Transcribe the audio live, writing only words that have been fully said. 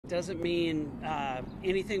Doesn't mean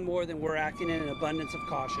anything more than we're acting in an abundance of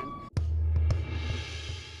caution.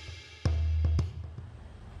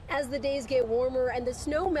 As the days get warmer and the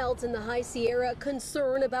snow melts in the High Sierra,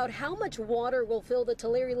 concern about how much water will fill the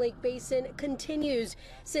Tulare Lake Basin continues.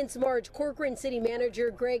 Since March, Corcoran City Manager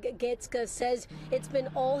Greg Getska says it's been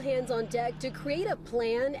all hands on deck to create a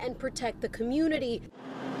plan and protect the community.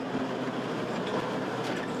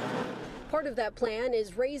 Part of that plan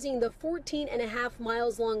is raising the 14.5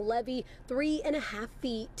 miles long levee 3.5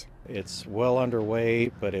 feet. It's well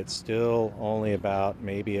underway, but it's still only about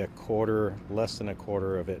maybe a quarter, less than a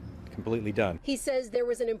quarter of it completely done. He says there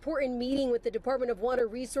was an important meeting with the Department of Water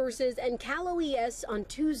Resources and Cal OES on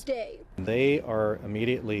Tuesday. They are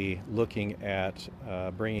immediately looking at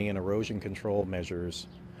bringing in erosion control measures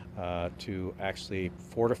to actually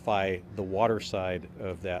fortify the water side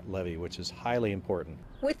of that levee, which is highly important.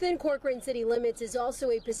 Within Corcoran city limits is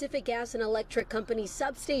also a Pacific Gas and Electric Company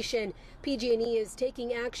substation. PG&E is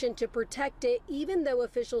taking action to protect it, even though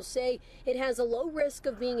officials say it has a low risk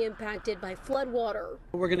of being impacted by floodwater.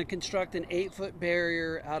 We're going to construct an 8-foot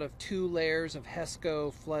barrier out of 2 layers of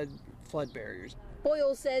HESCO flood barriers.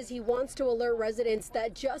 Boyle says he wants to alert residents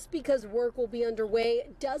that just because work will be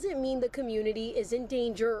underway doesn't mean the community is in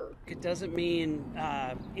danger. It doesn't mean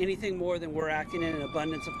anything more than we're acting in an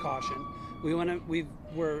abundance of caution.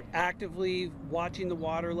 We're actively watching the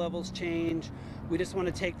water levels change. We just want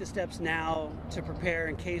to take the steps now to prepare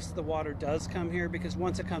in case the water does come here, because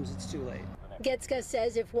once it comes, it's too late. Getska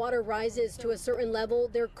says if water rises to a certain level,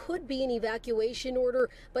 there could be an evacuation order,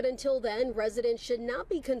 but until then, residents should not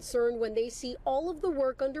be concerned when they see all of the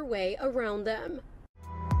work underway around them.